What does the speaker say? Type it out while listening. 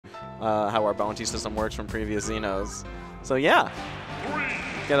how our bounty system works from previous Xenos. So yeah,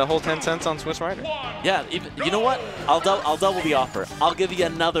 get a whole 10 cents on SwissWriter. Yeah, you know what? I'll double the offer. I'll give you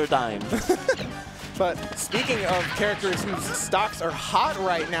another dime. But speaking of characters whose stocks are hot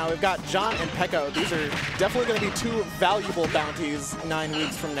right now, we've got John and Peco. These are definitely going to be two valuable bounties 9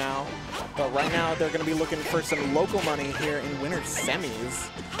 weeks from now. But right now, they're going to be looking for some local money here in winter semis.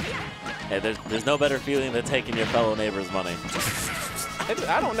 Hey, there's no better feeling than taking your fellow neighbor's money.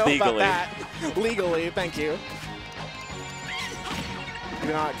 I don't know about that. Legally, thank you. Do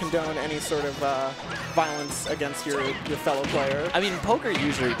not condone any sort of violence against your fellow player. I mean, poker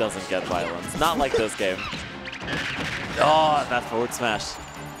usually doesn't get violence. Not like this game. Oh, that forward smash.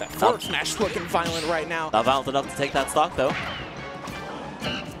 That forward smash looking violent right now. Not violent enough to take that stock, though.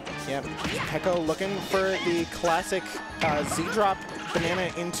 Yep, Peco looking for the classic Z-drop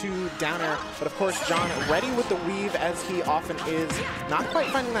banana into downer. But of course, John ready with the weave as he often is. Not quite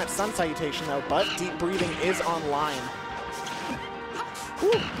finding that sun salutation, though, but deep breathing is online.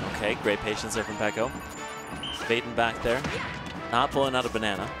 Whew. Okay, great patience there from Peco. Baiting back there. Not pulling out a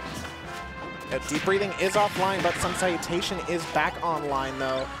banana. Deep breathing is offline, but sun salutation is back online,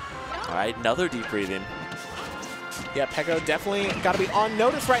 though. All right, another deep breathing. Yeah, Peco definitely got to be on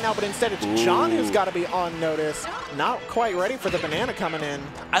notice right now, but instead it's John who's got to be on notice. Not quite ready for the banana coming in.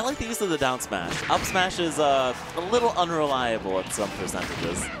 I like the use of the down smash. Up smash is a little unreliable at some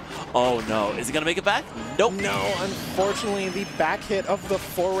percentages. Oh no, is he gonna make it back? Nope. No, unfortunately the back hit of the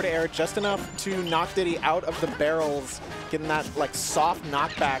forward air just enough to knock Diddy out of the barrels, getting that like soft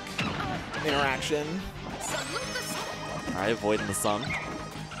knockback interaction. All right, avoiding the sun.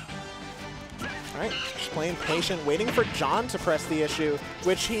 All right, just playing patient, waiting for John to press the issue,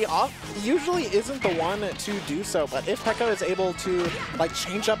 which he usually isn't the one to do so. But if Peco is able to like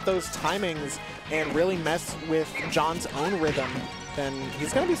change up those timings and really mess with John's own rhythm, then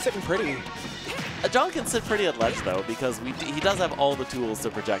he's going to be sitting pretty. John can sit pretty at ledge, though, because he does have all the tools to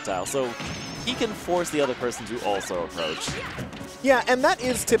projectile, so he can force the other person to also approach. Yeah, and that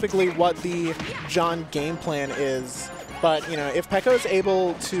is typically what the John game plan is. But, you know, if Peco is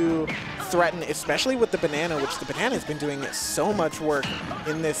able to threaten, especially with the banana, which the banana has been doing so much work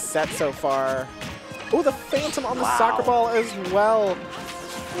in this set so far. Oh, the Phantom on the soccer ball as well.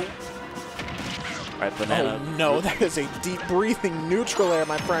 All right, banana. Oh no, that is a deep breathing neutral air,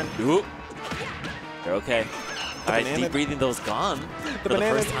 my friend. Ooh. You're okay. All right, deep breathing those gone for the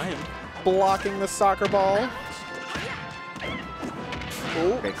first time. Blocking the soccer ball.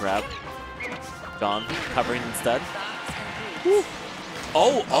 Ooh. Great grab. John covering instead. Ooh.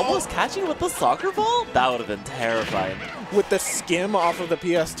 Oh, almost catching with the soccer ball? That would have been terrifying. With the skim off of the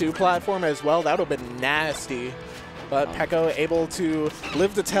PS2 platform as well, that would have been nasty. But Peco able to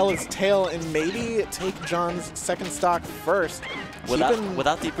live to tell his tale and maybe take John's second stock first.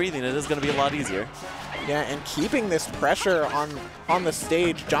 Without deep breathing, it is going to be a lot easier. Yeah, and keeping this pressure on the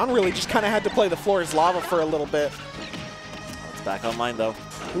stage, John really just kind of had to play the floor as lava for a little bit. It's back online, though.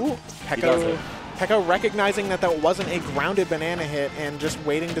 Ooh, Peco recognizing that that wasn't a grounded banana hit and just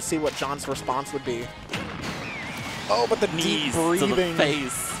waiting to see what John's response would be. Oh, but the deep breathing. To the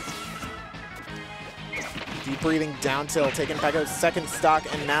face. Deep breathing down tilt, taking Peco's second stock,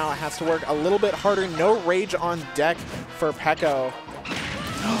 and now it has to work a little bit harder. No rage on deck for Peco.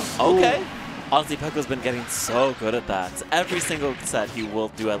 Okay. Honestly, Peco's been getting so good at that. Every single set, he will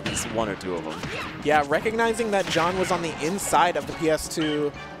do at least one or two of them. Yeah, recognizing that John was on the inside of the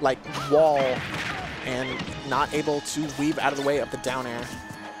PS2 like wall and not able to weave out of the way of the down air.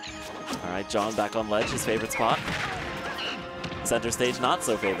 All right, John back on ledge, his favorite spot. Center stage, not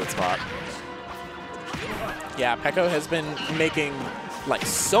so favorite spot. Yeah, Peco has been making like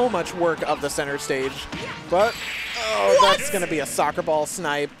so much work of the center stage, but that's going to be a soccer ball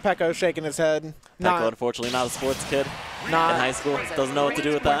snipe. Peco shaking his head. Peco, unfortunately, not a sports kid in high school. Doesn't know what to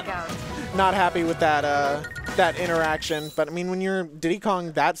do with that. Not happy with that that interaction. But I mean, when you're Diddy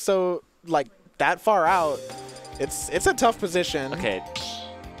Kong that far out, it's a tough position. Okay,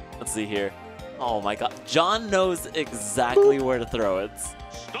 let's see here. Oh my God, John knows exactly where to throw it.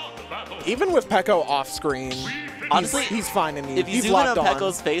 Even with Peco off screen, honestly, he's fine in If you zoom in on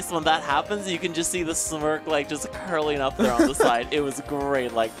Peco's face when that happens, you can just see the smirk like just curling up there on the side. It was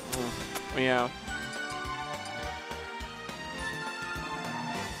great, like, yeah.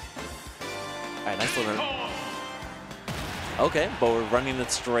 All right, nice little. Okay, but we're running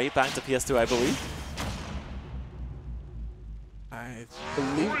it straight back to PS2, I believe. I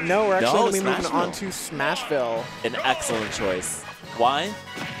believe no, we're actually going to be moving on to Smashville. An excellent choice. Why?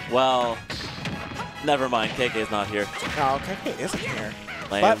 Well, never mind. KK's not here. Oh, KK isn't here.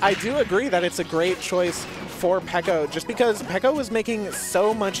 Lame. But I do agree that it's a great choice for Peco, just because Peco was making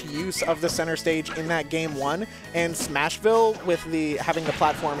so much use of the center stage in that game 1, and Smashville with having the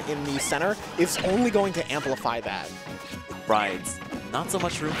platform in the center is only going to amplify that. Right. Not so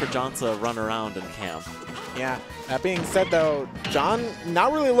much room for John to run around and camp. Yeah. That being said, though, John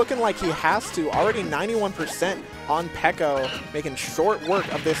not really looking like he has to. Already 91% on Peco, making short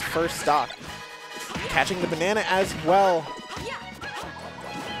work of this first stock. Catching the banana as well.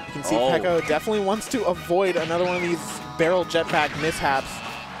 You can see Peco definitely wants to avoid another one of these barrel jetpack mishaps.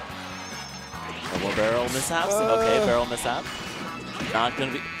 No more barrel mishaps? Okay, barrel mishap. Not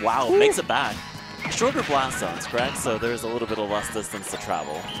going to be... Wow, makes it back. Shorter blast zones, correct? So there's a little bit of less distance to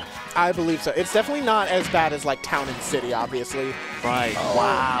travel. I believe so. It's definitely not as bad as like Town and City, obviously. Right.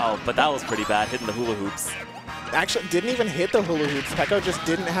 Wow. But that was pretty bad, hitting the hula hoops. Actually, didn't even hit the hula hoops. Peco just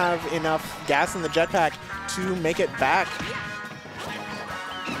didn't have enough gas in the jetpack to make it back.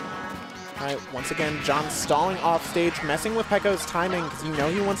 All right, once again, John stalling off stage, messing with Peco's timing because you know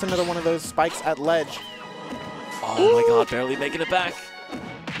he wants another one of those spikes at ledge. Oh my god, barely making it back.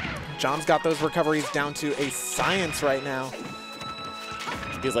 John's got those recoveries down to a science right now.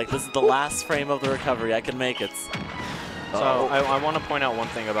 He's like, this is the last frame of the recovery. I can make it. So I want to point out one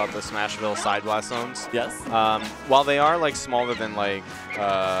thing about the Smashville side blast zones. Yes. While they are like smaller than like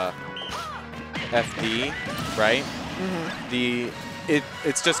FD, right?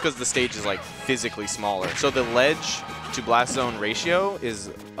 It's just because the stage is like physically smaller. So the ledge to blast zone ratio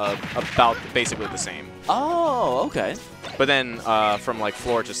is about basically the same. Oh, okay. But then from like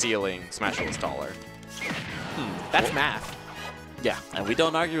floor to ceiling, Smashville is taller. That's math. Yeah, and we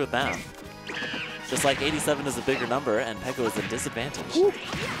don't argue with that. Just like 87 is a bigger number, and Peco is a disadvantage. All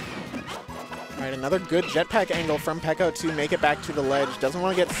right, another good jetpack angle from Peco to make it back to the ledge. Doesn't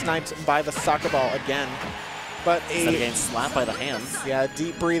want to get sniped by the soccer ball again. But instead of getting slapped by the hands. Yeah,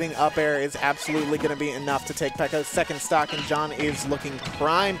 deep breathing up air is absolutely going to be enough to take Peco's second stock, and John is looking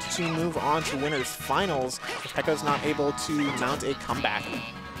primed to move on to winners finals if Peco's not able to mount a comeback.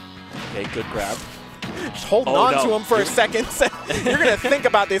 Okay, good grab. Just holding on to him for a second. You're going to think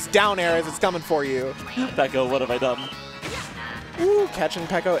about this down air as it's coming for you. Peco, what have I done? Ooh, catching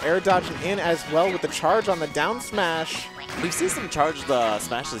Peco air dodging in as well with the charge on the down smash. We've seen some charged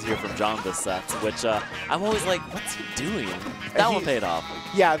smashes here from John this set, which I'm always like, what's he doing? That one paid off.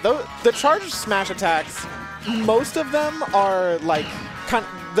 Yeah, the charged smash attacks, most of them are like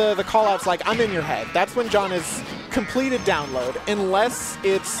the call-outs like, I'm in your head. That's when John is completed download, unless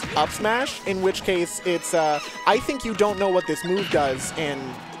it's up smash, in which case it's, I think you don't know what this move does, and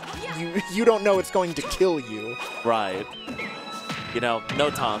you don't know it's going to kill you. Right. You know, no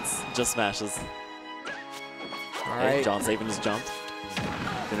taunts, just smashes. All hey, right. John saving his jump.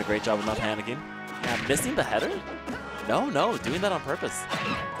 Doing a great job of not panicking. Yeah, missing the header? No, doing that on purpose.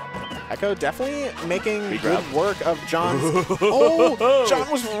 Peco definitely making good work of John's. Oh, John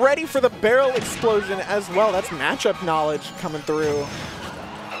was ready for the barrel explosion as well. That's matchup knowledge coming through.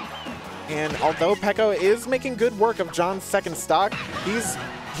 And although Peco is making good work of John's second stock,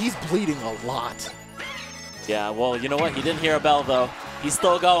 he's bleeding a lot. Yeah, well, you know what? He didn't hear a bell, though. He's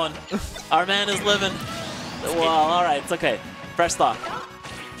still going. Our man is living. Well, all right, it's okay. Fresh stock.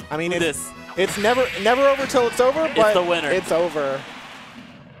 I mean, it's never over till it's over, but it's the winner. It's over.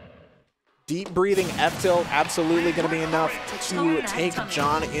 Deep breathing F tilt, absolutely going to be enough to take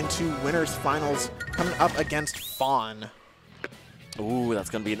John into winners finals, coming up against Fawn. Ooh, that's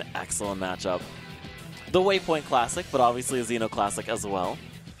going to be an excellent matchup. The Waypoint Classic, but obviously a Xeno Classic as well.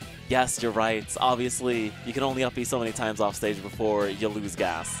 Yes, you're right. Obviously, you can only up B so many times off stage before you lose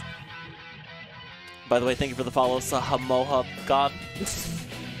gas. By the way, thank you for the follow, Sahamoha God.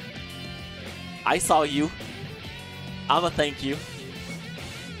 I saw you. I'ma thank you.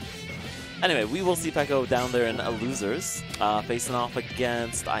 Anyway, we will see Peco down there in losers, facing off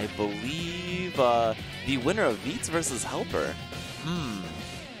against, I believe, the winner of Beats versus Helper.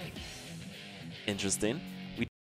 Interesting.